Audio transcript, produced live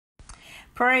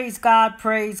Praise God,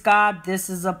 praise God. This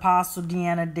is Apostle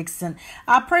DEANNA DIXON.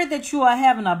 I pray that you are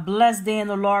having a blessed day in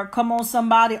the Lord. Come on,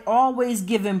 somebody, always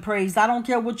give him praise. I don't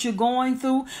care what you're going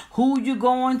through, who you're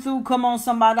going through. Come on,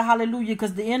 somebody, hallelujah,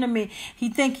 because the enemy, he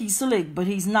think he's slick, but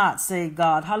he's not, say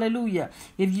God, hallelujah.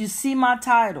 If you see my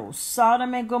title,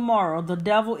 Sodom and Gomorrah, the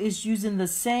devil is using the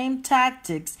same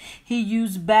tactics he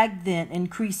used back then,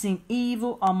 increasing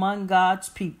evil among God's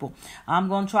people. I'm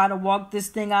going to try to walk this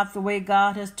thing out the way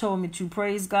God has told me to.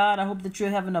 Praise God. I hope that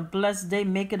you're having a blessed day.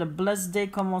 Make it a blessed day.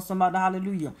 Come on, somebody.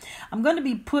 Hallelujah. I'm going to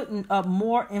be putting up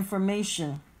more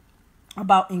information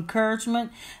about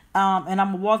encouragement. And I'm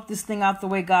going to walk this thing out the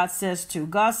way God says to.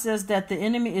 God says that the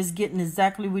enemy is getting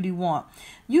exactly what he wants.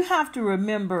 You have to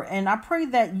remember, and I pray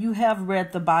that you have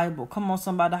read the Bible. Come on,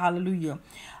 somebody. Hallelujah.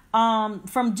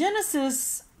 From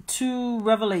Genesis to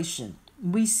Revelation,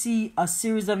 we see a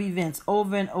series of events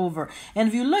over and over. And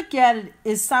if you look at it,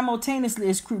 it's simultaneously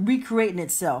it's recreating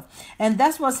itself. And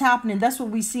that's what's happening. That's what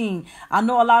we're seeing. I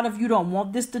know a lot of you don't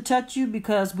want this to touch you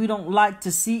because we don't like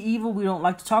to see evil. We don't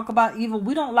like to talk about evil.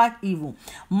 We don't like evil.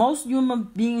 Most human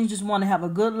beings just want to have a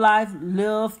good life,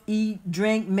 live, eat,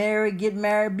 drink, marry, get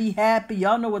married, be happy.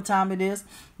 Y'all know what time it is.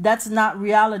 That's not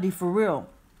reality for real,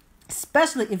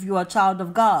 especially if you're a child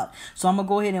of God. So I'm going to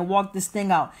go ahead and walk this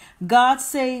thing out. God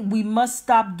say we must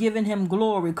stop giving him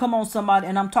glory. Come on, somebody.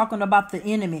 And I'm talking about the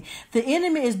enemy. The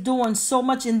enemy is doing so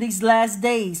much in these last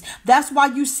days. That's why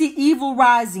you see evil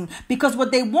rising, because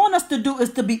what they want us to do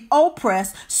is to be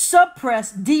oppressed,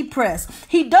 suppressed, depressed.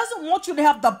 He doesn't want you to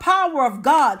have the power of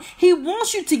God. He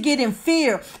wants you to get in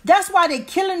fear. That's why they're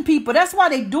killing people. That's why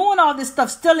they're doing all this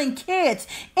stuff, stealing kids,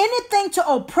 anything to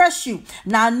oppress you.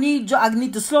 Now I need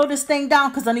to slow this thing down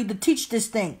because I need to teach this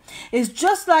thing. It's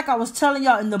just like I was telling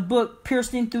y'all in the book,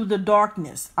 Piercing Through the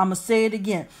Darkness. I'm going to say it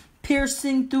again.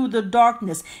 Piercing Through the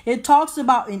Darkness. It talks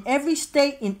about in every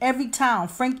state, in every town.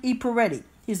 Frank E. Peretti.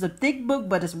 It's a thick book,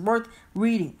 but it's worth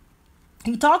reading.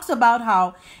 He talks about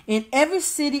how in every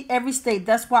city, every state,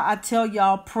 that's why I tell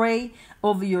y'all, pray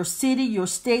over your city, your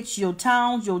states, your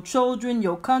towns, your children,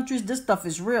 your countries. This stuff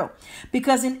is real.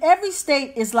 Because in every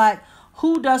state, it's like,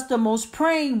 who does the most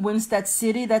praying wins that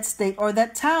city, that state, or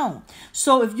that town.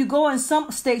 So if you go in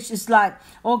some states, it's like,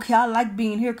 okay, I like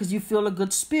being here because you feel a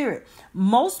good spirit.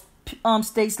 Most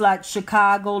states like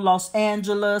Chicago, Los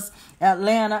Angeles,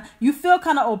 Atlanta, you feel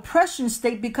kind of oppression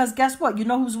state because guess what? You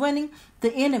know who's winning?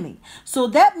 The enemy. So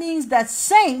that means that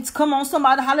saints, come on,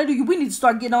 somebody, hallelujah, we need to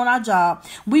start getting on our job.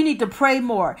 We need to pray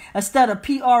more instead of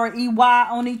PREY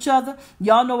on each other.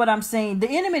 Y'all know what I'm saying. The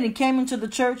enemy that came into the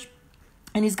church,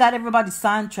 and he's got everybody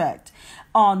sidetracked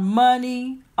on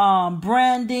money,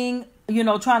 branding,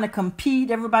 trying to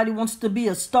compete. Everybody wants to be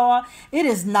a star. It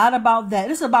is not about that.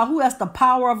 It's about who has the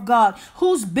power of God,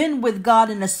 who's been with God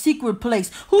in a secret place,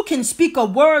 who can speak a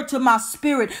word to my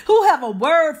spirit, who have a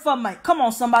word for my, come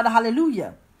on, somebody,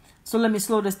 hallelujah. So let me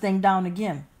slow this thing down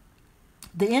again.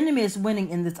 The enemy is winning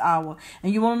in this hour.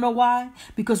 And you want to know why?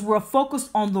 Because we're focused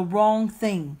on the wrong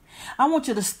thing. I want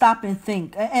you to stop and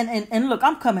think. And look,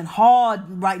 I'm coming hard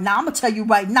right now. I'm going to tell you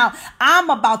right now, I'm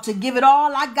about to give it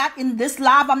all I got in this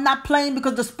live. I'm not playing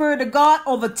because the Spirit of God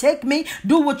overtake me.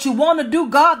 Do what you want to do.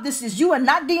 God, this is you and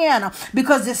not Deanna.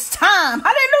 Because it's time.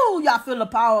 Hallelujah. I feel the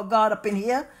power of God up in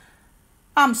here.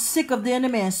 I'm sick of the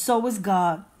enemy, and so is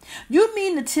God. You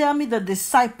mean to tell me the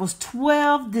disciples,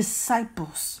 12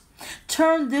 disciples,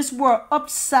 turn this world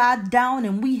upside down,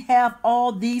 and we have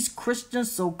all these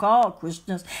Christians, so-called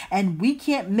Christians, and we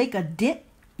can't make a dent?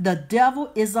 The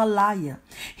devil is a liar.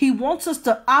 He wants us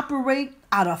to operate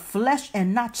out of flesh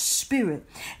and not spirit.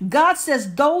 God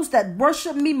says those that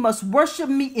worship me must worship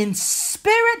me in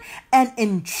spirit and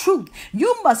in truth.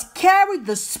 You must carry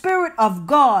the Spirit of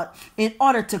God in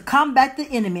order to combat the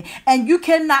enemy. And you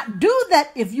cannot do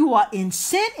that if you are in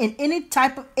sin in any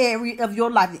type of area of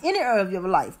your life, in any area of your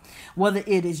life, whether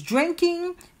it is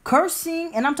drinking,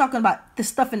 cursing, and I'm talking about the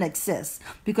stuff in excess.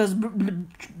 Because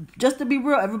just to be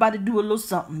real, everybody do a little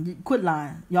something. Quit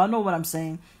lying. Y'all know what I'm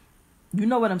saying. You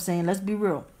know what I'm saying. Let's be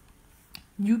real.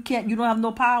 You don't have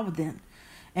no power then.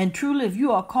 And truly, if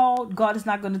you are called, God is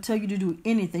not going to tell you to do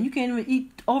anything. You can't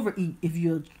even overeat if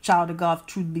you're a child of God,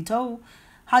 truth be told.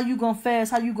 How you going to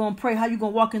fast? How you going to pray? How you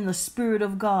going to walk in the Spirit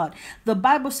of God? The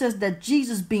Bible says that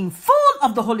Jesus, being full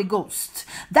of the Holy Ghost,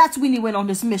 that's when he went on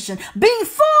this mission. Being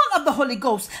full of the Holy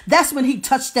Ghost, that's when he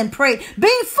touched and prayed.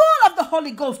 Being full of the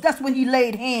Holy Ghost, that's when he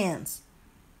laid hands.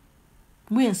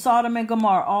 We're in Sodom and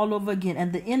Gomorrah all over again.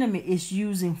 And the enemy is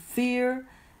using fear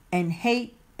and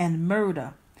hate and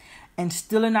murder and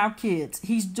stealing our kids.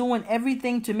 He's doing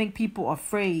everything to make people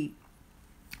afraid.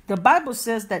 The Bible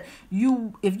says that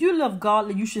if you love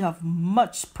godly, you should have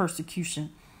much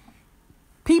persecution.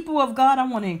 People of God, I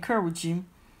want to encourage you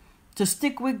to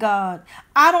stick with God.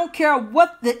 I don't care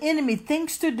what the enemy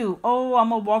thinks to do. Oh, I'm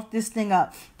going to walk this thing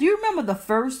out. Do you remember the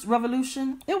first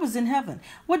revolution? It was in heaven.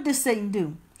 What did Satan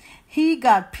do? He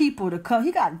got people to come.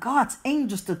 He got God's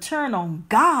angels to turn on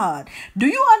God. Do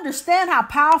you understand how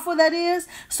powerful that is?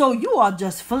 So you are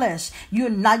just flesh. You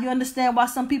understand why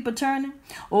some people turning?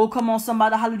 Oh, come on,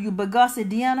 somebody, hallelujah. But God said,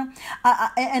 DEANNA,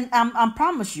 I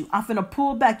promise you, I'm finna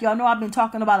pull back. Y'all know I've been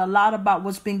talking about a lot about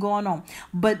what's been going on.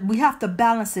 But we have to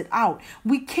balance it out.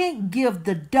 We can't give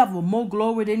the devil more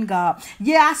glory than God.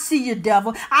 Yeah, I see you,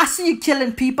 devil. I see you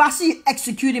killing people. I see you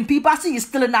executing people. I see you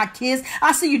stealing our kids.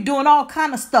 I see you doing all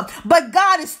kind of stuff. But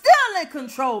God is still in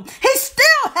control. He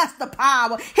still has the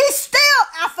power. He's still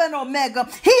Alpha and Omega.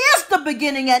 He is the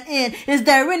beginning and end. Is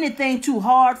there anything too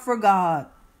hard for God?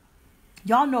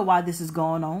 Y'all know why this is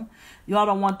going on. Y'all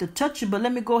don't want to touch it, but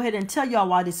let me go ahead and tell y'all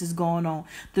why this is going on.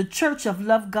 The church have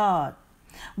left God.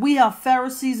 We have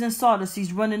Pharisees and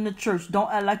Sadducees running the church.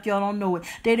 Don't act like y'all don't know it.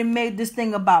 They done made this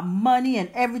thing about money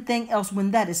and everything else when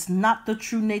that is not the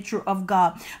true nature of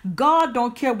God. God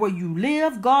don't care where you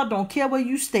live. God don't care where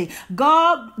you stay.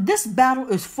 God, this battle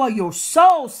is for your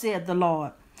soul, said the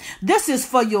Lord. This is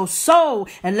for your soul.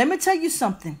 And let me tell you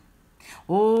something.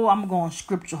 Oh, I'm going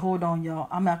scripture. Hold on, y'all.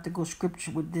 I'm going to have to go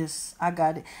scripture with this. I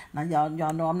got it. Now,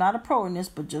 y'all know I'm not a pro in this,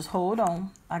 but just hold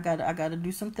on. I got to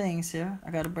do some things here.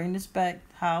 I got to bring this back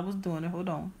how I was doing it. Hold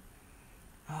on.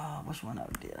 Oh, which one I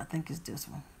did? I think it's this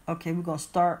one. Okay, we're going to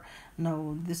start.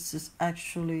 No, this is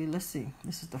actually, let's see.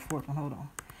 This is the fourth one. Hold on.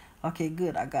 Okay,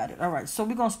 good. I got it. All right. So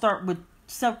we're going to start with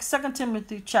 2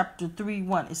 Timothy chapter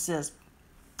 3:1. It says,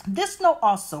 this know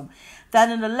also, that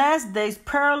in the last days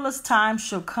perilous times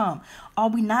shall come. Are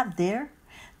we not there?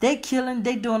 They killing,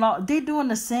 they doing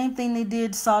the same thing they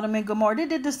did Sodom and Gomorrah. They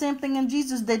did the same thing in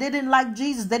Jesus. They didn't like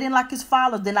Jesus. They didn't like his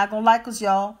followers. They're not gonna like us,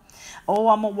 y'all. Oh,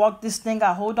 I'm gonna walk this thing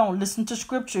out. Hold on. Listen to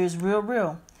scripture. It's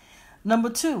real.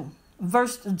 Number 2,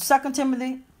 verse 2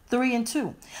 Timothy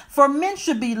 3:2. For men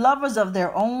should be lovers of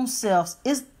their own selves.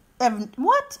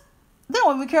 What? They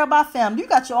don't even care about family. You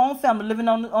got your own family living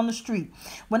on the street.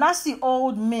 When I see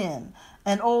old men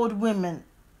and old women,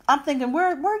 I'm thinking, where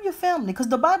are your family? Because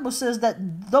the Bible says that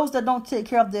those that don't take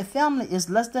care of their family is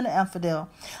less than an infidel.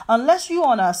 Unless you're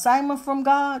on an assignment from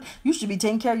God, you should be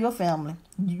taking care of your family.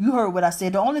 You heard what I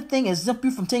said. The only thing is exempt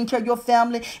you from taking care of your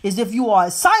family is if you are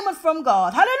assignment from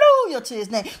God. Hallelujah to his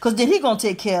name. Because then he going to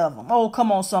take care of them. Oh,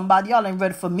 come on, somebody. Y'all ain't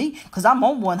ready for me because I'm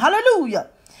on one. Hallelujah.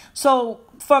 So,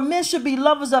 for men should be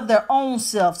lovers of their own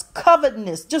selves,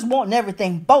 covetousness, just wanting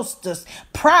everything, boasters,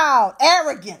 proud,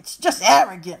 arrogant, just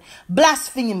arrogant,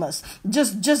 blasphemers,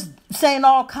 just saying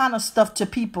all kind of stuff to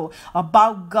people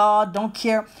about God, don't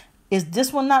care. Is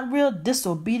this one not real?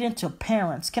 Disobedient to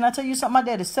parents. Can I tell you something? My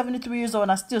dad is 73 years old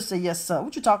and I still say yes, sir.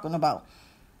 What you talking about?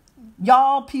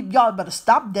 Y'all better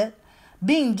stop that.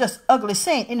 Being just ugly,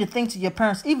 saying anything to your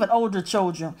parents, even older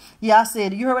children. Yeah,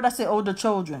 you heard what I said, older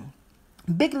children.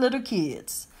 Big little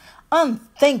kids,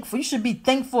 unthankful. You should be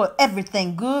thankful for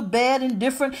everything, good, bad,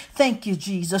 indifferent. Thank you,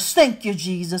 Jesus. Thank you,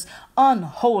 Jesus.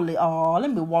 Unholy. Oh,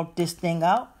 let me walk this thing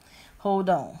out. Hold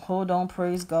on.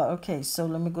 Praise God. Okay, so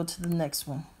let me go to the next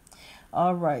one.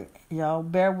 All right, y'all,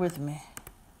 bear with me.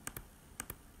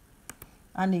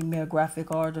 I need me a graphic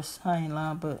artist. I ain't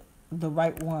lying, but the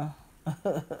right one.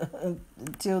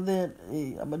 Until then,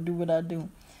 I'm gonna do what I do.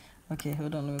 Okay,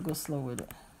 hold on. Let me go slow with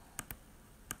it.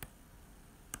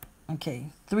 Okay,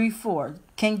 3:4.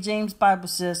 King James Bible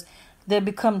says they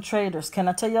become traitors. Can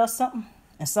I tell y'all something?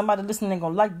 And somebody listening ain't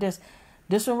gonna like this.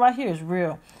 This one right here is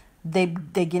real. They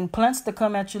getting plants to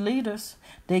come at your leaders.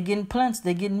 They getting plants.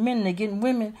 They getting men. They getting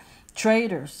women.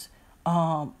 Traitors.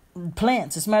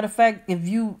 Plants. As a matter of fact, if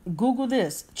you Google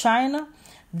this, China,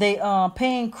 they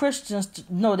paying Christians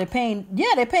they're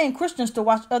paying Christians to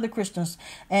watch other Christians.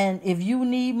 And if you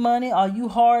need money, or you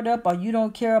hard up, or you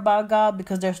don't care about God,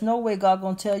 because there's no way God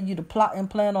gonna tell you to plot and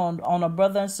plan on a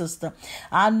brother and sister.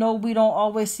 I know we don't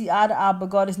always see eye to eye, but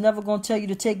God is never gonna tell you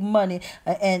to take money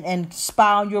and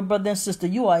spy on your brother and sister.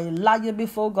 You are a liar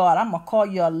before God. I'm gonna call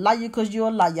you a liar because you're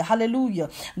a liar. Hallelujah.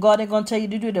 God ain't gonna tell you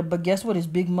to do that, but guess what? It's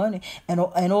big money. And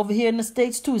over here in the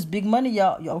States too, it's big money,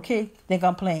 y'all. Okay, think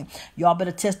I'm playing. Y'all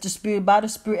better test the spirit by the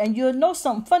spirit, and you'll know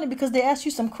something funny because they ask you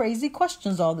some crazy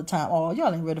questions all the time. Oh,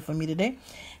 y'all ain't ready for me today.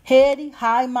 Heady,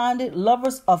 high-minded,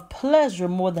 lovers of pleasure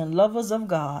more than lovers of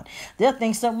God. They'll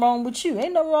think something wrong with you.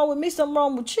 Ain't nothing wrong with me, something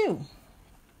wrong with you.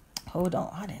 Hold on,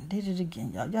 I done did it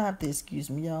again, y'all. Y'all have to excuse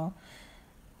me, y'all.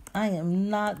 I am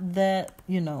not that,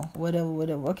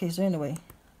 whatever. Okay, so anyway,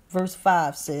 verse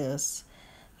 5 says,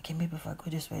 Okay, maybe if I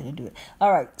go this way to do it.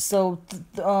 All right. So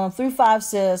 3:5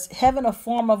 says, having a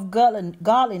form of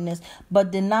godliness,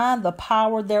 but denying the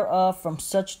power thereof, from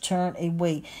such turn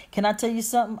away. Can I tell you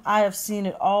something? I have seen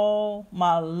it all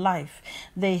my life.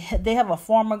 They have a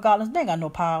form of godliness. They ain't got no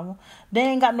power. They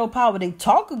ain't got no power. They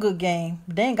talk a good game.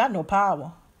 They ain't got no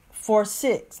power.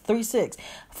 3:6.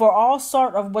 For all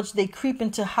sort of which they creep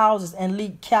into houses and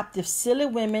lead captive silly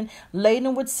women,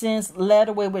 laden with sins, led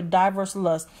away with diverse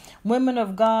lusts. Women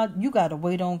of God, you got to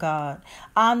wait on God.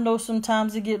 I know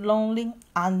sometimes it get lonely.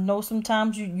 I know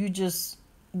sometimes you just,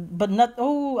 but not,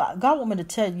 God want me to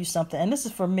tell you something. And this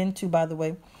is for men too, by the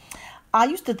way. I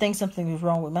used to think something was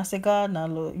wrong with me. I said, God, now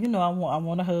look, I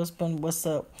want a husband. What's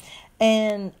up?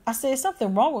 And I said,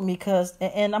 something wrong with me,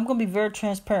 and I'm going to be very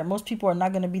transparent. Most people are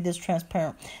not going to be this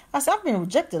transparent. I said, I've been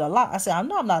rejected a lot. I said, I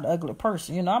know I'm not an ugly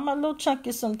person. I'm a little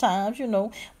chunky sometimes,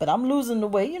 but I'm losing the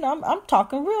weight. I'm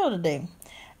talking real today.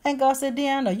 And God said,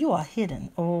 DEANNA, you are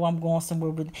hidden. Oh, I'm going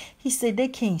somewhere with it. He said, they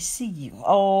can't see you.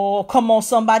 Oh, come on,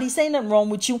 somebody. He said, nothing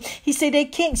wrong with you. He said, they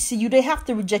can't see you. They have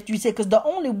to reject you. He said, because the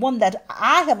only one that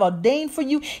I have ordained for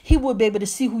you, he will be able to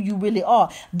see who you really are.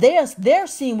 They're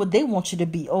seeing what they want you to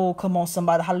be. Oh, come on,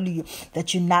 somebody. Hallelujah.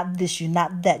 That you're not this, you're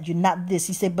not that, you're not this.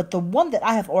 He said, but the one that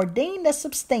I have ordained that's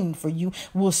abstained for you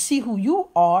will see who you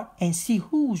are and see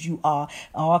whose you are.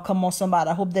 Oh, come on,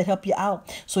 somebody. I hope that help you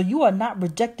out. So you are not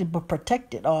rejected, but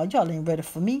protected. Oh, y'all ain't ready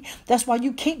for me. That's why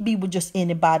you can't be with just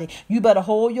anybody. You better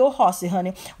hold your horsey,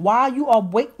 honey. While you are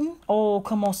waiting, oh,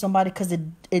 come on, somebody, because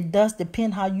it does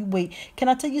depend how you wait. Can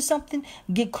I tell you something?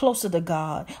 Get closer to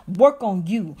God. Work on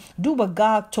you. Do what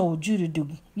God told you to do.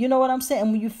 You know what I'm saying?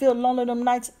 And when you feel lonely them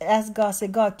nights, ask God, say,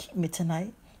 God, keep me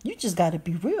tonight. You just got to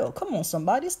be real. Come on,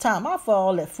 somebody. It's time out for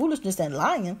all that foolishness and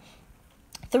lying.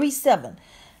 3:7.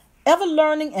 Ever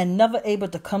learning and never able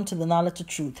to come to the knowledge of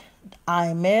truth. I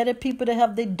ain't mad at people that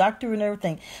have their doctorate and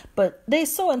everything, but they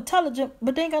so intelligent,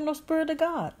 but they ain't got no spirit of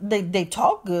God. They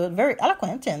talk good, very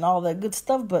eloquent and all that good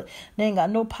stuff, but they ain't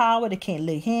got no power. They can't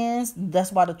lay hands.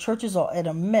 That's why the churches are at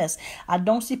a mess. I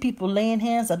don't see people laying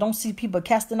hands. I don't see people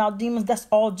casting out demons. That's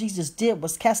all Jesus did,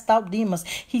 was cast out demons.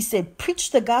 He said,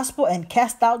 preach the gospel and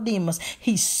cast out demons.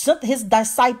 He sent his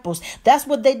disciples. That's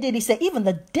what they did. He said, even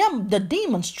the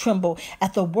demons tremble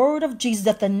at the word of Jesus,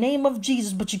 at the name of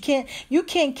Jesus. But you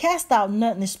can't cast out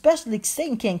nothing, especially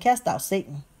Satan can't cast out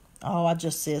Satan. Oh, I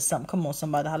just said something. Come on,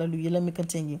 somebody. Hallelujah. Let me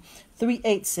continue.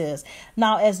 3:8 says,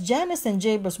 now as Jannes and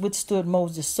Jambres withstood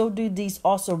Moses, so do these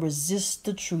also resist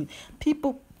the truth.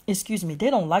 People, they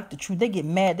don't like the truth. They get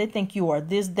mad. They think you are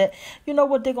this, that. You know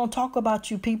what? They're going to talk about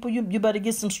you, people. You better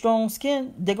get some strong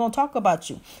skin. They're going to talk about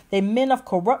you. They men of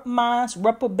corrupt minds,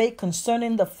 reprobate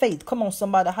concerning the faith. Come on,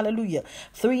 somebody. Hallelujah.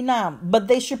 3:9. But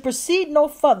they should proceed no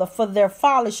further, for their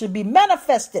folly should be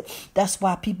manifested. That's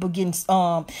why people getting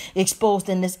exposed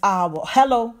in this hour.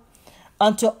 Hello.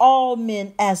 Unto all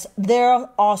men as there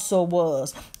also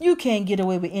was. You can't get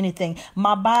away with anything.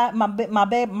 My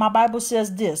Bible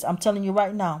says this. I'm telling you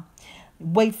right now.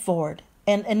 Wait for it.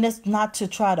 And it's not to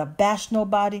try to bash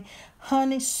nobody.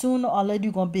 Honey, sooner or later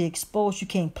you're going to be exposed. You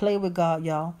can't play with God,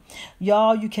 y'all.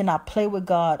 Y'all, you cannot play with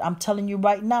God. I'm telling you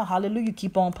right now. Hallelujah.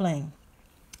 Keep on playing.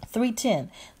 3:10,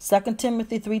 2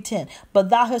 Timothy 3:10. But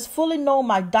thou hast fully known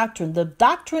my doctrine. The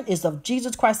doctrine is of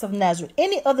Jesus Christ of Nazareth.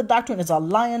 Any other doctrine is a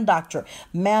lying doctrine.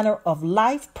 Manner of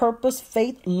life, purpose,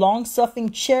 faith, long-suffering,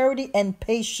 charity, and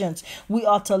patience. We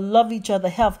are to love each other,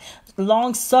 have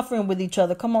long-suffering with each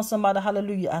other. Come on, somebody.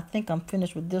 Hallelujah. I think I'm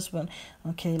finished with this one.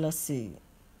 Okay, let's see.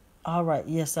 All right.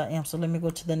 Yes, I am. So let me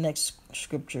go to the next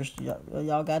scriptures.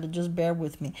 Y'all got to just bear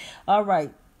with me. All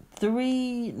right.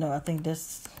 3. No, I think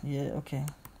that's, yeah, okay.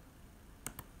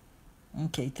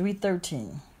 Okay,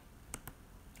 3:13.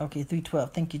 Okay,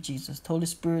 3:12. Thank you, Jesus. Holy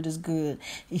Spirit is good.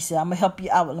 He said, I'm going to help you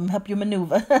out. I'm going to help you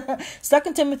maneuver.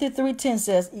 2 Timothy 3:10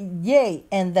 says, yea,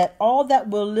 and that all that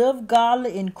will live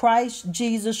godly in Christ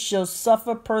Jesus shall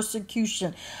suffer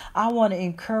persecution. I want to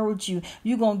encourage you.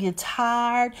 You're going to get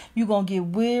tired. You're going to get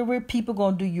weary. People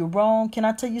going to do you wrong. Can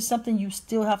I tell you something? You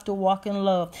still have to walk in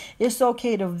love. It's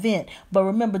okay to vent. But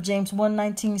remember, James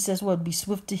 1:19 says what? Be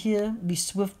swift to hear. Be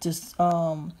swift to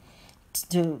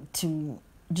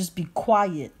just be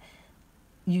quiet.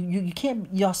 You can't,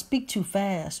 y'all speak too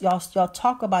fast. Y'all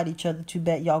talk about each other too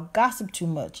bad. Y'all gossip too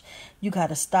much. You got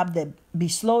to stop that. Be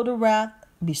slow to wrath,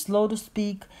 be slow to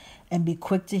speak, and be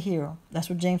quick to hear. That's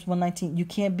what James 1:19. You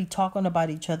can't be talking about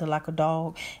each other like a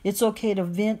dog. It's okay to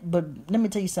vent, but let me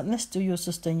tell you something. Let's do your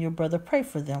sister and your brother. Pray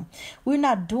for them. We're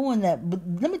not doing that, but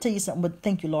let me tell you something. But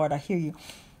thank you, Lord. I hear you.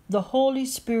 The Holy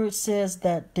Spirit says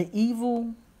that the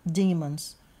evil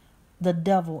demons, the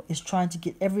devil, is trying to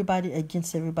get everybody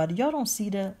against everybody. Y'all don't see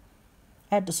that?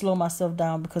 I had to slow myself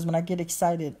down because when I get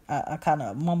excited, I kind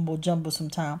of mumble jumble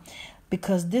sometimes.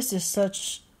 Because this is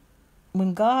such,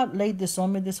 when God laid this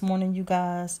on me this morning, you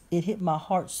guys, it hit my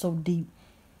heart so deep.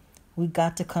 We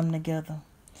got to come together.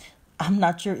 I'm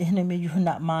not your enemy. You're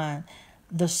not mine.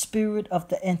 The spirit of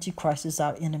the Antichrist is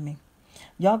our enemy.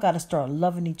 Y'all got to start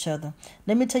loving each other.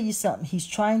 Let me tell you something. He's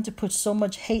trying to put so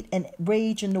much hate and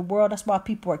rage in the world. That's why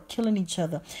people are killing each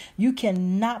other. You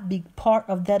cannot be part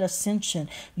of that ascension.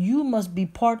 You must be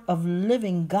part of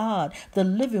living God, the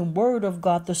living word of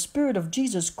God, the spirit of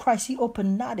Jesus Christ. He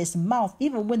opened not his mouth.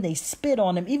 Even when they spit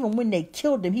on him, even when they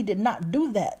killed him, he did not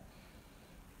do that.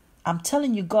 I'm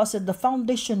telling you, God said the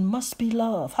foundation must be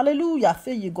love. Hallelujah. I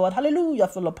feel you, God. Hallelujah. I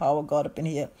feel the power of God up in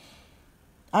here.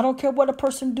 I don't care what a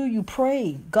person do. You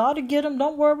pray. God will get them.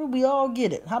 Don't worry. We all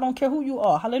get it. I don't care who you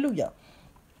are. Hallelujah.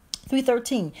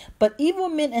 3:13. But evil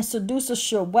men and seducers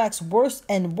shall wax worse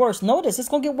and worse. Notice it's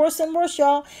going to get worse and worse,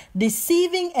 y'all.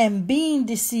 Deceiving and being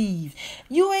deceived.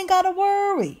 You ain't got to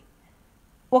worry.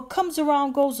 What comes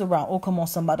around goes around. Oh, come on,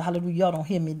 somebody. Hallelujah. Y'all don't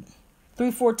hear me.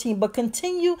 3:14. But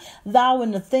continue thou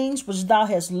in the things which thou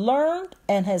hast learned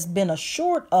and hast been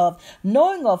assured of,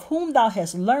 knowing of whom thou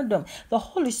hast learned them. The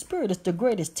Holy Spirit is the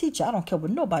greatest teacher. I don't care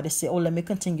what nobody say. Oh, let me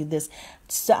continue this.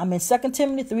 I'm in 2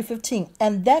 Timothy 3:15.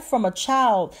 And that from a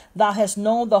child thou hast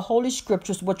known the holy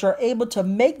scriptures, which are able to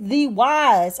make thee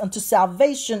wise unto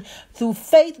salvation through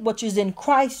faith which is in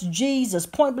Christ Jesus.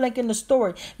 Point blank in the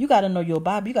story. You got to know your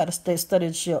Bible. You got to study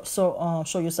the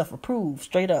show yourself approved.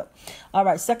 Straight up. All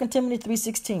right. 2 Timothy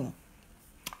 3:16.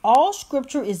 All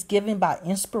scripture is given by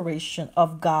inspiration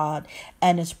of God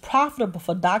and is profitable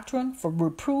for doctrine, for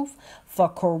reproof, for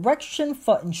correction,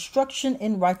 for instruction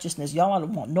in righteousness. Y'all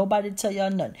don't want nobody to tell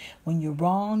y'all nothing. When you're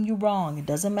wrong, you're wrong. It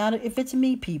doesn't matter if it's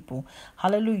me, people.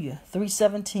 Hallelujah.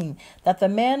 3:17. That the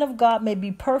man of God may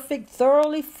be perfect,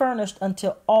 thoroughly furnished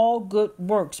unto all good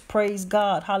works. Praise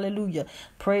God. Hallelujah.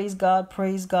 Praise God.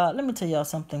 Praise God. Let me tell y'all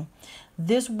something.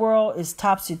 This world is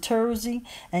topsy-turvy,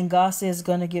 and God says it's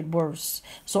going to get worse.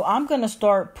 So I'm going to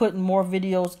start putting more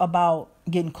videos about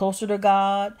getting closer to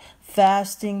God,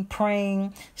 fasting,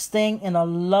 praying, staying in a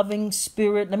loving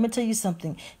spirit. Let me tell you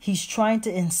something. He's trying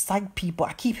to incite people.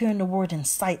 I keep hearing the word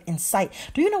incite.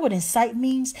 Do you know what incite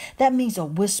means? That means a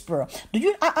whisper.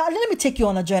 Let me take you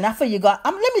on a journey. I feel you, God.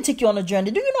 Let me take you on a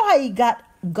journey. Do you know how he got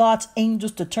God's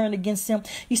angels to turn against him?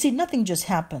 You see, nothing just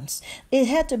happens. It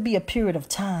had to be a period of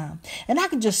time. And I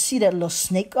can just see that little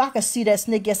snake. I can see that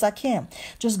snake. Yes, I can.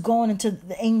 Just going into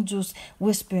the angels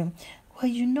whispering,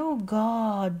 well, you know,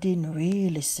 God didn't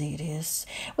really say this.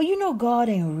 Well, you know, God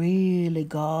ain't really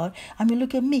God. I mean,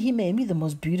 look at me. He made me the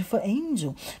most beautiful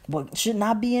angel. But shouldn't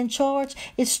I be in charge?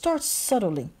 It starts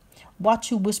subtly. Watch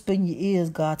who whisper in your ears,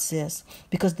 God says,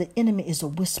 because the enemy is a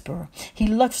whisperer. He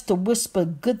loves to whisper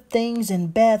good things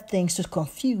and bad things to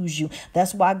confuse you.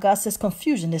 That's why God says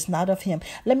confusion is not of him.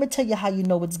 Let me tell you how you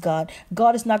know it's God.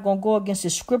 God is not going to go against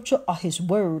his scripture or his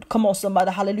word. Come on, somebody.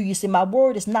 Hallelujah. You see, my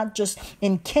word is not just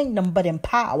in kingdom, but in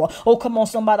power. Oh, come on,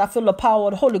 somebody. I feel the power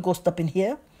of the Holy Ghost up in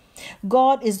here.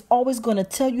 God is always going to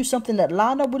tell you something that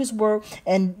line up with his word.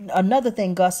 And another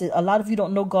thing, God said, a lot of you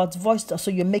don't know God's voice, so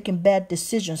you're making bad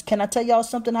decisions. Can I tell y'all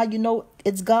something, how you know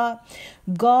it's God?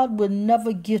 God will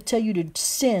never tell you to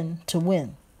sin to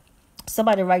win.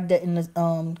 Somebody write that in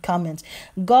the comments.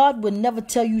 God would never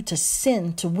tell you to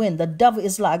sin to win. The devil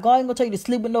is like, God ain't gonna tell you to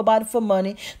sleep with nobody for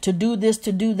money, to do this,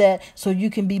 to do that, so you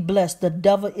can be blessed. The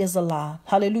devil is a lie.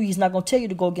 Hallelujah. He's not gonna tell you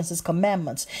to go against his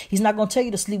commandments. He's not gonna tell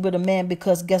you to sleep with a man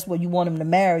because guess what? You want him to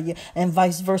marry you, and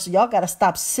vice versa. Y'all gotta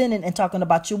stop sinning and talking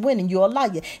about you winning. You're a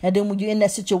liar. And then when you're in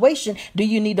that situation, do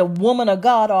you need a woman of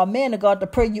God or a man of God to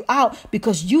pray you out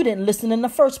because you didn't listen in the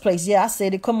first place? Yeah, I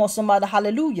said it. Come on, somebody.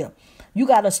 Hallelujah. You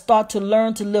got to start to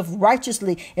learn to live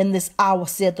righteously in this hour,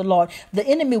 said the Lord. The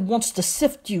enemy wants to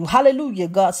sift you. Hallelujah,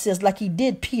 God says, like he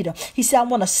did Peter. He said, I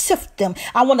want to sift them.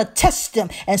 I want to test them.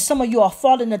 And some of you are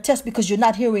falling the test because you're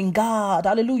not hearing God.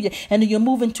 Hallelujah. And you're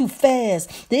moving too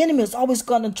fast. The enemy is always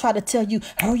going to try to tell you,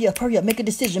 hurry up, make a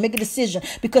decision,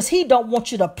 because he don't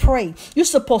want you to pray. You're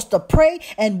supposed to pray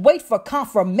and wait for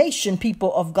confirmation,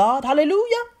 people of God.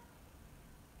 Hallelujah.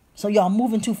 So y'all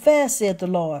moving too fast, said the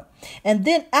Lord. And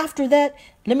then after that,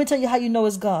 let me tell you how you know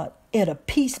it's God. It'll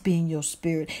peace be in your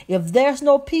spirit. If there's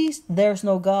no peace, there's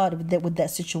no God with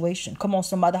that situation. Come on,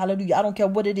 somebody. Hallelujah. I don't care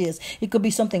what it is. It could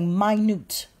be something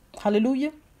minute.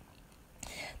 Hallelujah.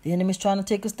 The enemy's trying to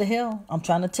take us to hell. I'm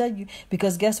trying to tell you.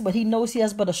 Because guess what? He knows he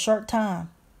has but a short time.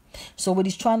 So what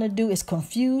he's trying to do is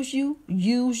confuse you,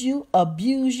 use you,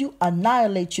 abuse you,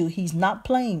 annihilate you. He's not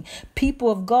playing. People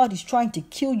of God, he's trying to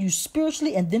kill you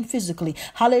spiritually and then physically.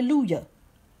 Hallelujah.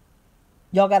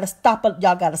 Y'all got to stop it.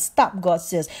 Y'all got to stop, God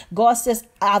says. God says,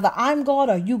 either I'm God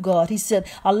or you God. He said,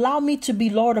 allow me to be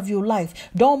Lord of your life.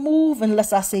 Don't move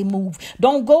unless I say move.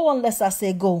 Don't go unless I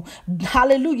say go.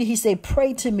 Hallelujah. He said,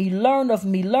 pray to me, learn of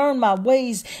me, learn my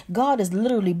ways. God is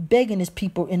literally begging his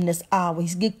people in this hour.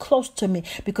 He's get close to me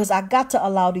because I got to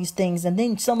allow these things. And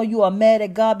then some of you are mad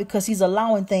at God because he's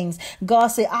allowing things. God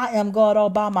said, I am God all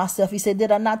by myself. He said,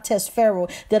 did I not test Pharaoh?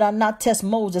 Did I not test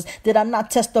Moses? Did I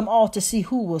not test them all to see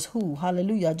who was who?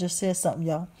 Hallelujah. I just said something,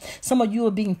 y'all. Some of you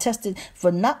are being tested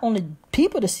for not only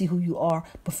people to see who you are,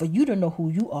 but for you to know who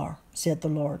you are, said the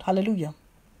Lord. Hallelujah.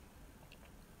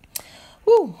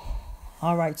 Woo.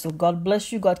 All right. So God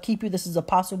bless you. God keep you. This is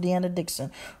Apostle DEANNA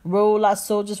DIXON. Roll out,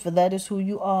 soldiers, for that is who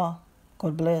you are.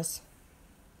 God bless.